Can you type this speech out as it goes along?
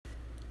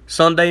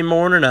Sunday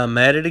morning, I'm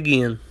at it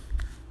again.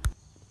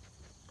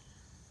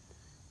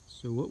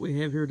 So what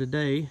we have here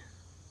today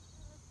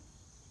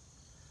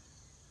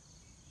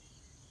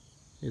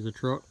is a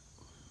truck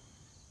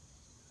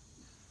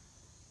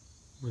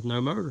with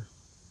no motor.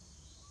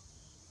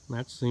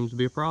 That seems to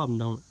be a problem,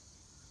 don't it?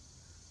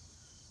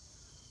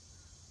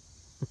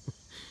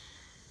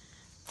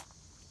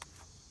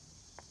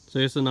 So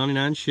it's a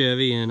 99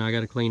 Chevy, and I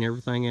got to clean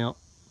everything out.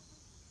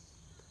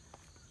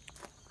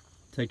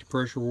 Take the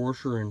pressure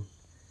washer and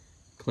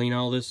clean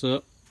all this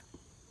up.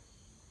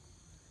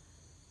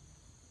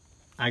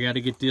 I got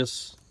to get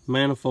this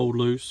manifold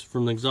loose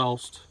from the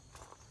exhaust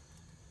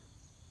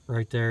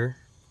right there,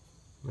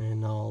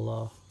 and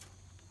I'll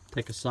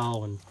take a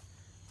saw and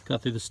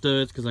cut through the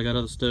studs because I got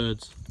other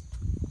studs.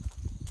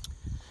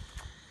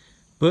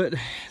 But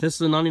this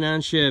is a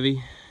 99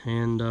 Chevy,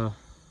 and got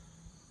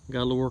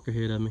a little work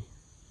ahead of me.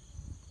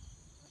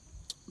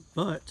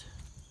 But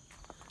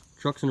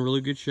truck's in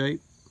really good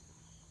shape,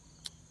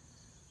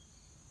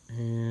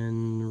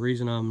 and the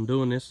reason I'm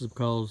doing this is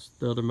because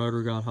the other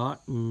motor got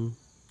hot and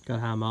got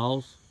high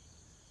miles,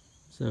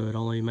 so it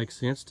only makes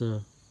sense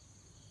to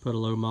put a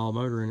low mile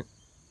motor in it.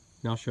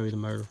 And I'll show you the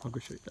motor. I'll go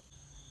show you that.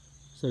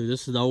 So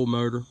this is the old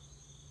motor.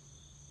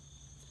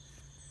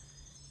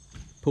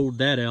 Pulled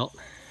that out.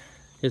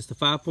 It's the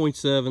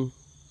 5.7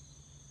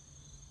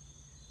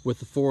 with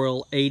the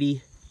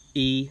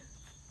 4L80E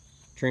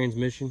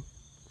transmission.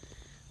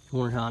 If you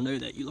wonder how I know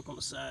that, you look on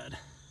the side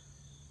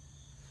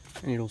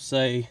and it'll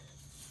say,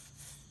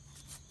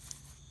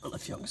 I don't know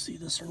if y'all can see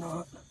this or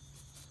not,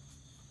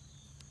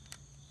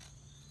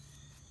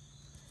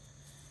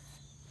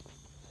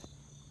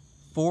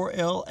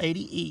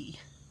 "4L80E."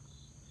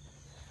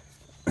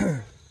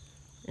 And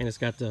it's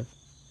got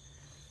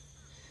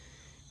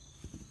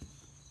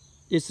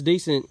it's a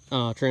decent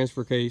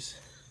transfer case.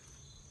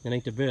 It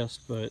ain't the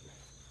best, but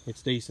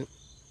it's decent.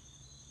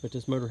 But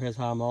this motor has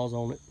high miles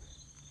on it.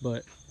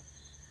 But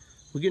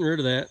we're getting rid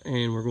of that,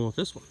 and we're going with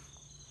this one.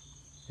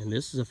 And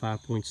this is a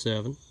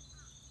 5.7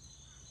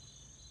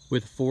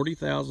 with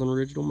 40,000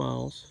 original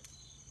miles.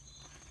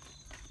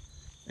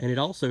 And it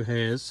also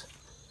has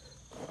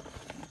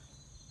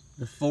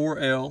the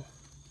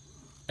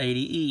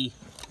 4L80E.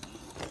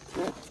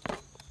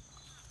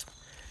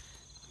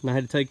 And I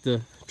had to take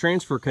the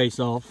transfer case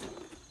off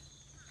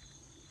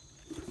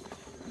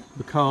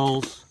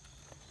because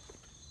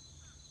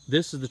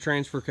this is the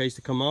transfer case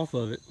to come off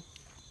of it.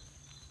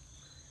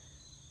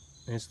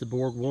 And it's the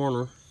Borg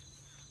Warner,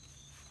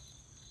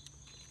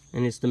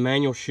 and it's the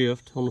manual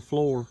shift on the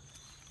floor,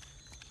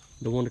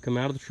 the one to come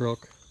out of the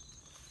truck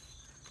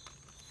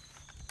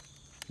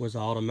was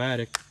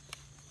automatic,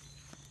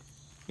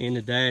 in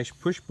the dash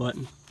push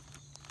button.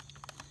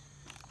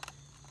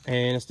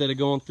 And instead of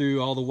going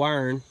through all the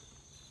wiring,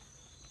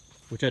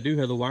 which I do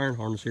have the wiring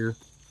harness here,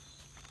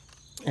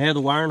 I have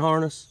the wiring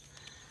harness,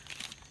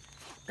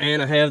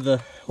 and I have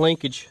the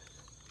linkage,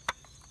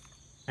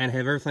 and I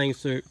have everything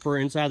for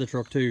inside the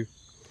truck too.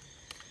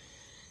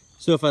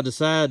 So if I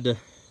decide to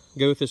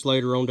go with this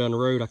later on down the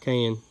road, I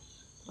can.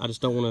 I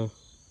just don't want to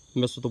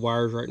mess with the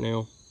wires right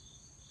now.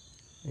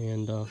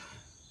 And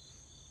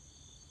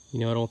you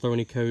know, I don't throw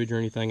any codes or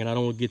anything, and I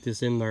don't want to get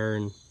this in there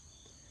and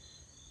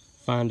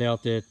find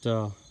out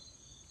that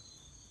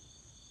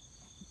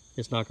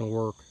it's not going to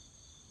work.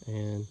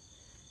 And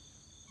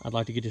I'd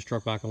like to get this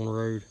truck back on the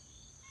road.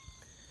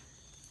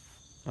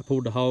 I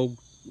pulled the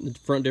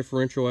front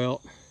differential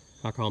out.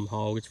 I call them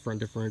hog, it's front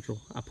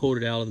differential. I pulled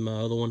it out of my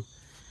other one,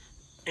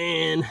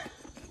 and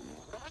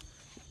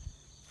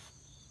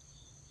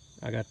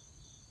I got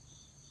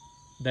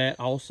that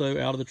also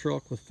out of the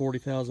truck with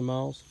 40,000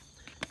 miles.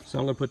 So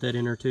I'm gonna put that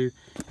in there too.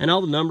 And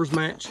all the numbers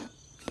match,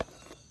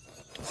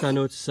 so I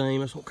know it's the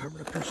same. I just won't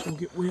cover it up there so it don't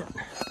get wet.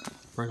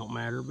 Probably don't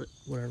matter, but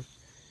whatever.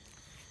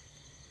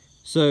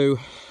 So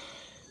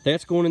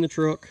that's going in the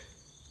truck.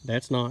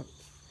 That's not.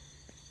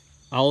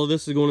 All of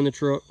this is going in the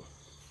truck,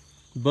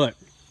 but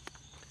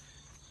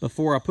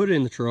before I put it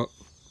in the truck,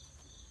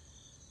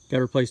 got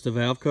to replace the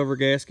valve cover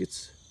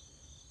gaskets,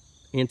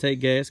 intake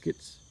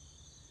gaskets,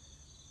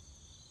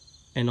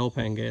 and oil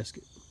pan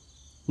gasket.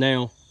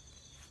 Now,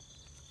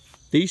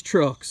 these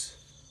trucks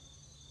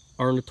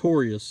are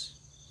notorious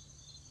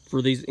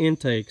for these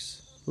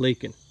intakes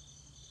leaking.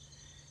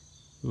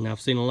 And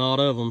I've seen a lot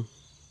of them,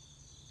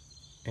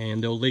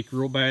 and they'll leak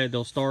real bad.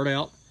 They'll start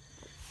out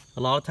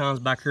a lot of times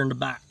back here in the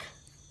back,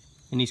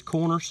 in these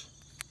corners,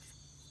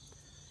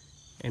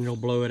 and it'll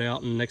blow it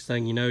out, and the next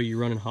thing you know, you're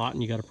running hot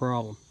and you got a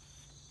problem.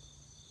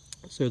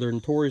 So they're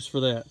notorious for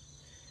that.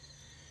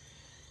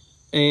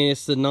 And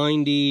it's the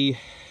 90,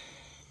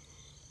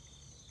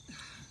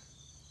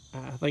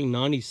 I think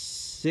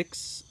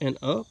 96 and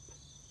up.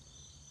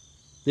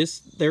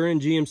 They're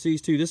in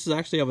GMCs too. This is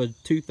actually of a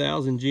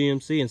 2000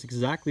 GMC, and it's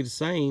exactly the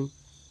same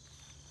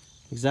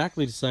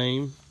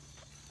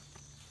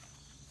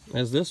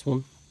as this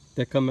one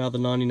that come out of the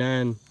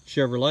 99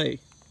 Chevrolet.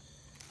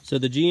 So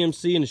the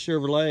GMC and the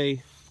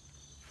Chevrolet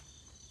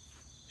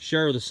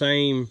share the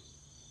same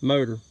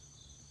motor.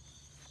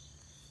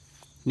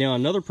 Now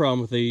another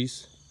problem with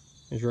these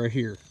is right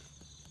here.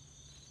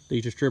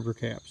 these distributor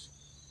caps.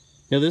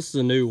 Now this is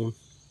a new one.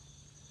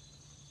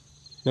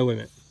 No, wait a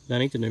minute.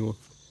 That ain't the new one.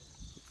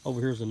 Over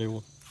here's the new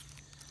one.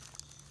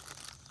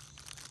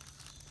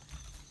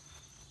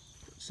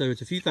 So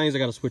it's a few things I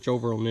got to switch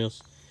over on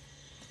this.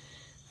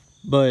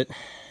 But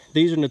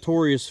these are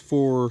notorious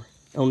for,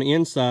 on the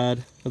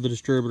inside of the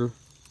distributor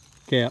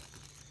cap,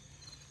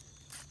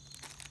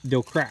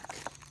 they'll crack.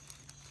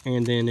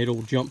 And then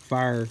it'll jump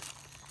fire.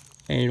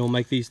 And it'll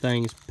make these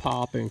things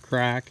pop and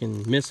crack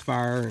and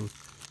misfire. And it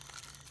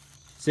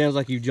sounds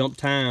like you jumped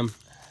time,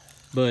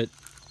 but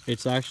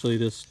it's actually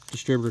this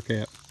distributor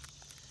cap.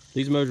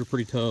 These motors are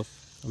pretty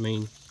tough. I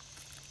mean,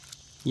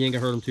 you ain't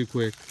gonna hurt them too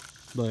quick.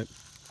 But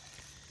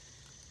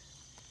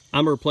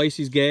I'm gonna replace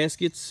these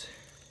gaskets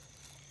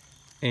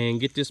and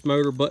get this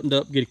motor buttoned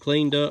up, get it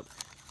cleaned up,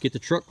 get the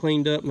truck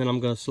cleaned up, and then I'm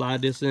gonna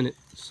slide this in it.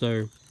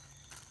 So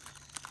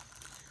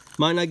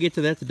might not get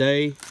to that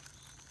today,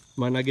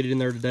 might not get it in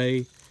there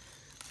today,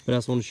 but I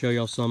just want to show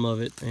y'all some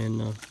of it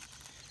and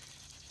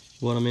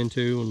what I'm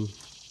into, and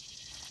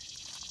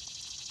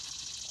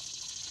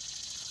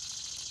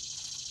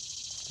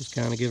just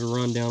kind of give a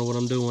rundown of what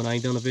I'm doing. I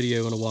ain't done a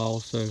video in a while,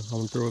 so I'm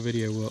gonna throw a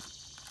video up.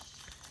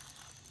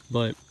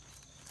 But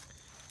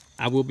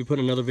I will be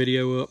putting another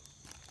video up,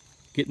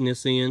 getting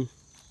this in.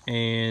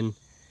 And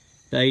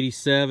the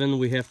 87,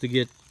 we have to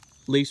get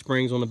leaf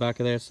springs on the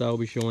back of that, so I'll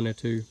be showing that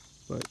too.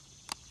 But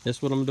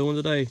that's what I'm doing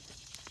today.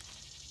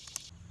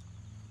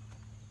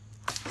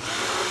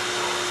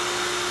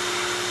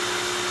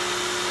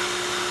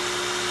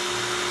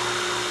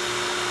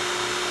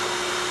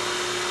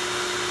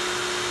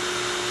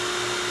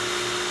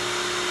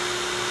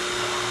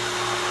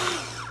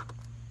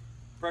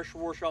 Pressure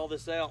wash all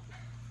this out.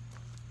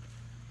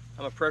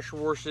 I'm gonna pressure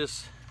wash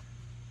this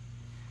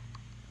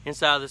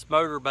inside of this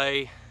motor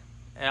bay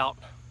out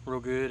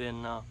real good,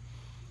 and I'm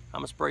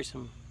gonna spray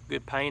some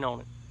good paint on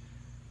it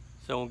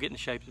so we'll get in the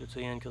shape that it's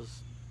in,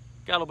 because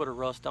got a little bit of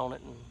rust on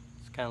it and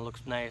it kind of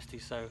looks nasty.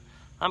 So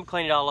I'm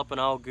cleaning it all up and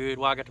all good.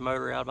 While I got the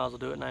motor out, I might as well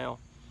do it now,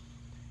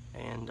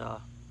 and I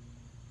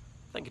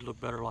think it'd look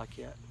better like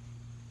that.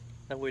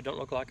 That way it don't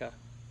look like I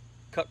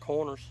cut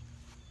corners.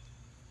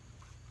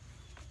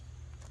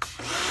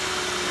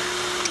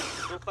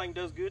 Everything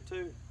does good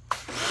too.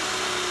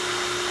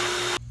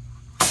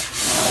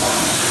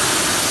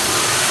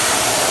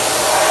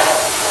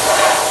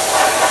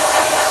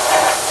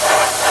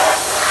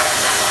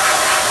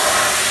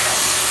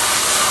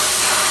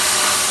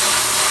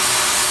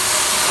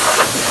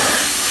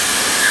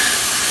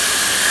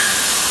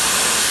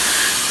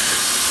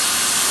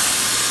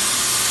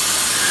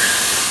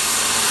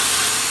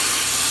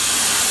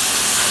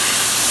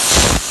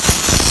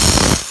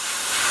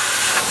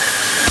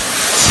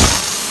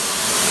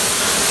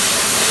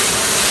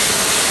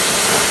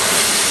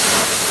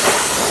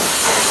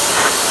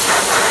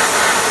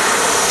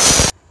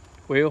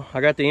 Well,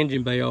 I got the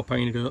engine bay all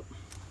painted up.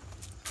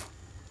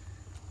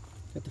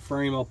 Got the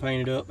frame all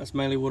painted up. That's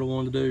mainly what I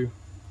wanted to do.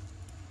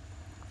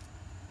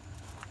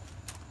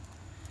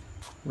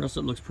 The rest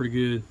of it looks pretty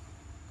good.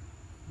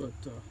 But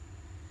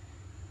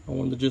I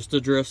wanted to just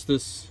address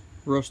this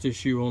rust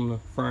issue on the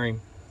frame.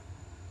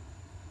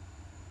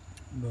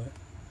 But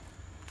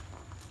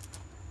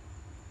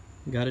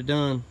got it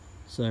done.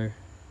 So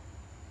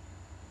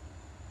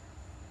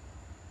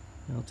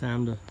now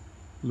time to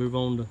move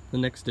on to the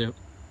next step.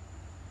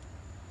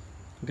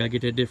 Gotta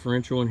get that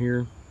differential in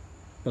here,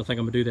 but I think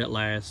I'm gonna do that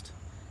last.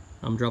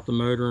 I'm gonna drop the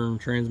motor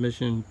and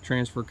transmission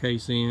transfer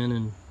case in,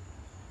 and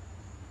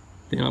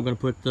then I'm gonna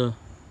put the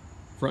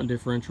front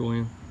differential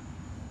in.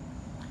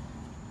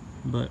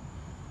 But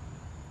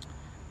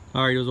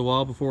alright, it was a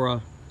while before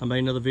I made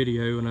another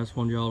video, and I just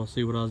wanted y'all to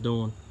see what I was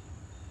doing.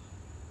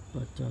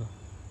 But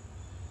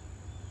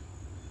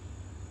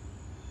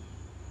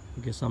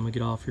I guess I'm gonna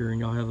get off here, and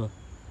y'all have a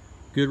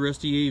good rest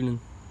of your evening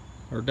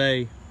or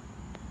day.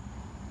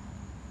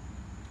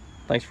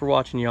 Thanks for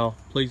watching, y'all.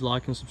 Please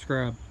like and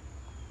subscribe.